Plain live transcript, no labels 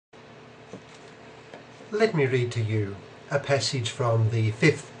Let me read to you a passage from the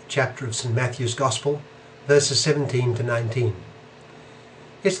 5th chapter of St. Matthew's Gospel, verses 17 to 19.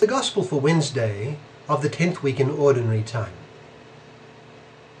 It's the Gospel for Wednesday of the 10th week in Ordinary Time.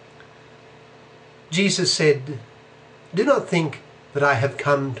 Jesus said, "Do not think that I have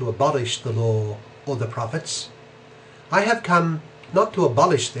come to abolish the law or the prophets. I have come not to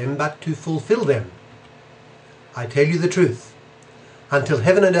abolish them, but to fulfill them. I tell you the truth, until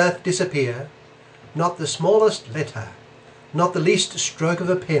heaven and earth disappear, not the smallest letter, not the least stroke of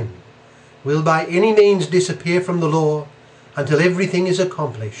a pen, will by any means disappear from the law until everything is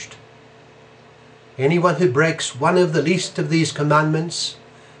accomplished. Anyone who breaks one of the least of these commandments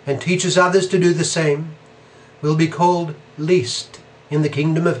and teaches others to do the same will be called least in the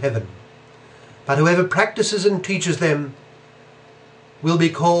kingdom of heaven. But whoever practices and teaches them will be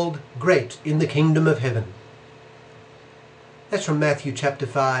called great in the kingdom of heaven." That's from Matthew chapter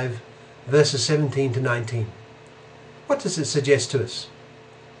 5, verses 17 to 19. What does it suggest to us?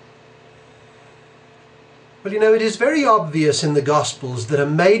 Well, it is very obvious in the Gospels that a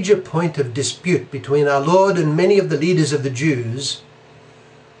major point of dispute between our Lord and many of the leaders of the Jews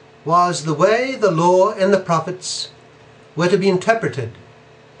was the way the law and the prophets were to be interpreted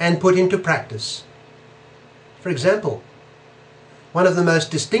and put into practice. For example, one of the most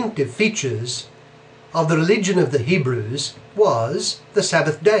distinctive features of the religion of the Hebrews was the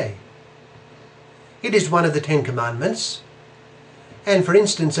Sabbath day. It is one of the 10 Commandments, and for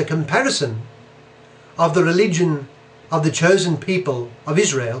instance a comparison of the religion of the chosen people of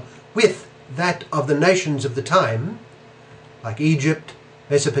Israel with that of the nations of the time, like Egypt,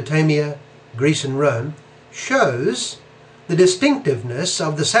 Mesopotamia, Greece and Rome, shows the distinctiveness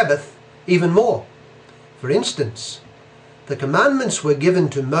of the Sabbath even more. For instance, the commandments were given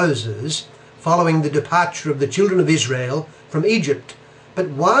to Moses following the departure of the children of Israel from Egypt.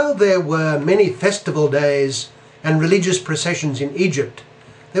 But while there were many festival days and religious processions in Egypt,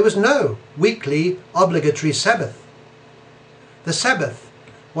 there was no weekly obligatory Sabbath. The Sabbath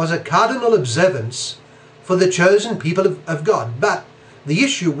was a cardinal observance for the chosen people of God, but the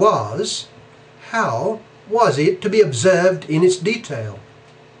issue was, how was it to be observed in its detail?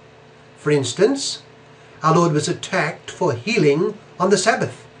 For instance, our Lord was attacked for healing on the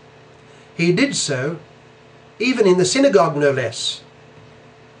Sabbath. He did so even in the synagogue, no less.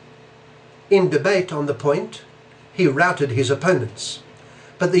 In debate on the point, he routed his opponents.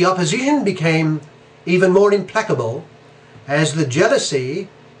 But the opposition became even more implacable as the jealousy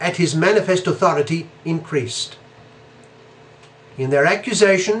at his manifest authority increased. In their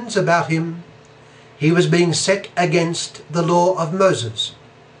accusations about him, he was being set against the law of Moses.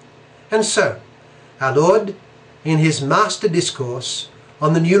 And so, our Lord, in his master discourse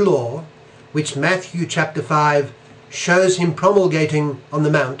on the new law, which Matthew chapter 5 shows him promulgating on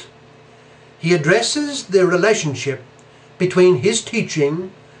the Mount, he addresses the relationship between his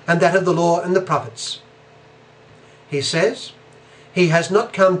teaching and that of the law and the prophets. He says, he has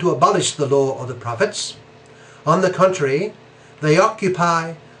not come to abolish the law or the prophets. On the contrary, they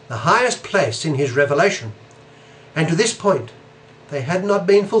occupy the highest place in his revelation, and to this point they had not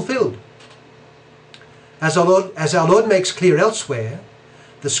been fulfilled. As our Lord makes clear elsewhere,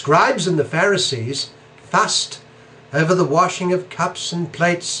 the scribes and the Pharisees fussed over the washing of cups and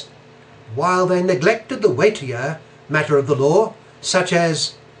plates, while they neglected the weightier matter of the law, such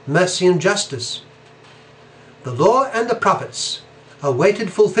as mercy and justice. The law and the prophets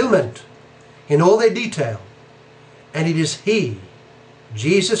awaited fulfillment in all their detail, and it is He,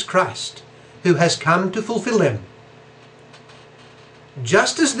 Jesus Christ, who has come to fulfill them.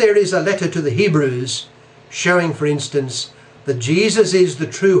 Just as there is a letter to the Hebrews showing, for instance, that Jesus is the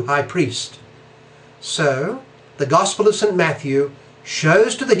true high priest, so the Gospel of St. Matthew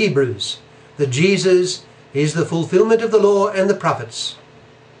shows to the Hebrews that Jesus is the fulfillment of the law and the prophets.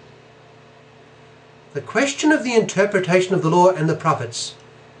 The question of the interpretation of the law and the prophets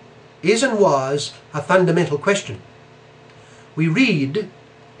is and was a fundamental question. We read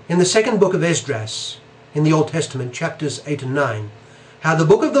in the second book of Esdras, in the Old Testament, chapters 8 and 9, how the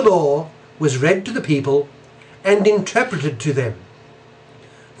book of the law was read to the people and interpreted to them.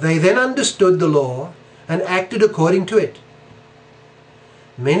 They then understood the law and acted according to it.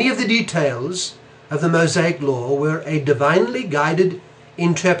 Many of the details of the Mosaic law were a divinely guided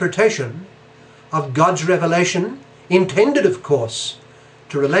interpretation of God's revelation, intended, of course,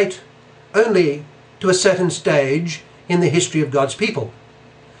 to relate only to a certain stage in the history of God's people.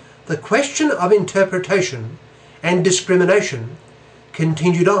 The question of interpretation and discrimination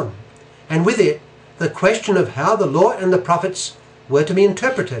continued on, and with it, the question of how the law and the prophets were to be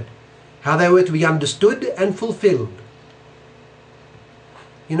interpreted, how they were to be understood and fulfilled.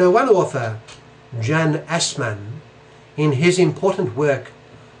 One author Jan Assmann, in his important work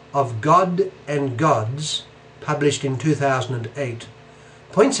of God and Gods, published in 2008,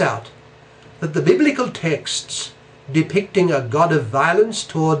 points out that the biblical texts depicting a God of violence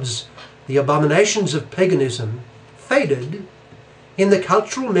towards the abominations of paganism faded in the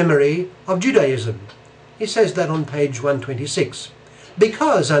cultural memory of Judaism. He says that on page 126,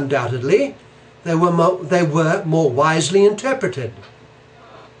 because undoubtedly they were more wisely interpreted.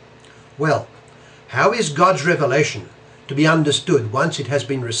 Well, how is God's revelation to be understood once it has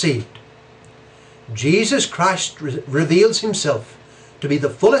been received? Jesus Christ reveals himself to be the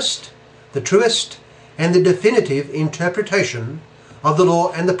fullest, the truest, and the definitive interpretation of the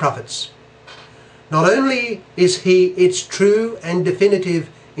law and the prophets. Not only is he its true and definitive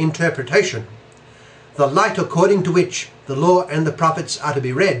interpretation, the light according to which the law and the prophets are to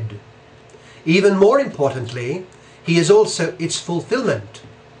be read, even more importantly, he is also its fulfilment.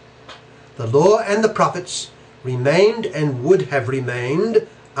 The law and the prophets remained and would have remained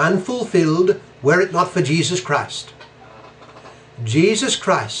unfulfilled were it not for Jesus Christ. Jesus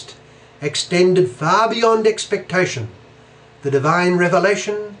Christ extended far beyond expectation the divine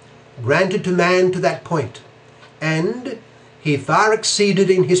revelation granted to man to that point, and he far exceeded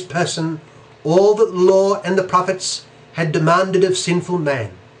in his person all that the law and the prophets had demanded of sinful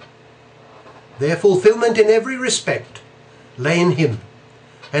man. Their fulfillment in every respect lay in him,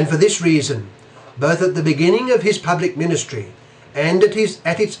 and for this reason, both at the beginning of his public ministry and at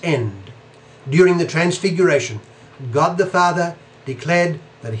its end, during the Transfiguration, God the Father declared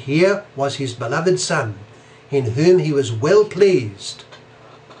that here was his beloved Son, in whom he was well pleased.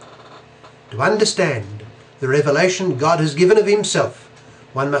 To understand the revelation God has given of himself,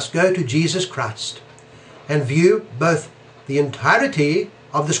 one must go to Jesus Christ and view both the entirety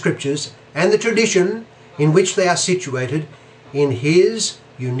of the Scriptures and the tradition in which they are situated in his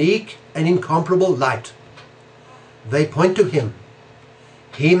unique and incomparable light. They point to him.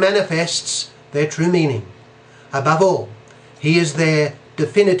 He manifests their true meaning. Above all, he is their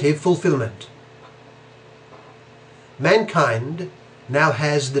definitive fulfillment. Mankind now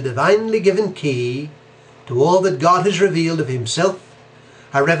has the divinely given key to all that God has revealed of himself,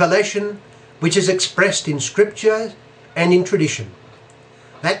 a revelation which is expressed in Scripture and in tradition.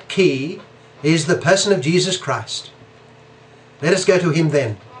 That key is the person of Jesus Christ. Let us go to him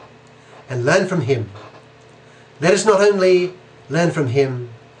then and learn from him. Let us not only learn from him,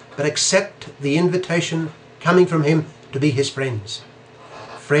 but accept the invitation coming from him to be his friends.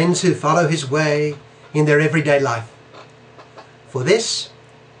 Friends who follow his way in their everyday life. For this,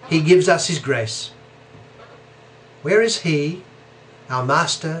 he gives us his grace. Where is he, our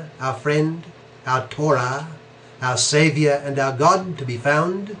Master, our friend, our Torah, our Saviour and our God, to be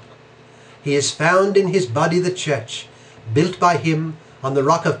found? He is found in his body, the church, built by him on the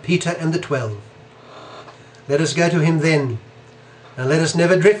rock of Peter and the 12. Let us go to him then, and let us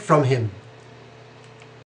never drift from him,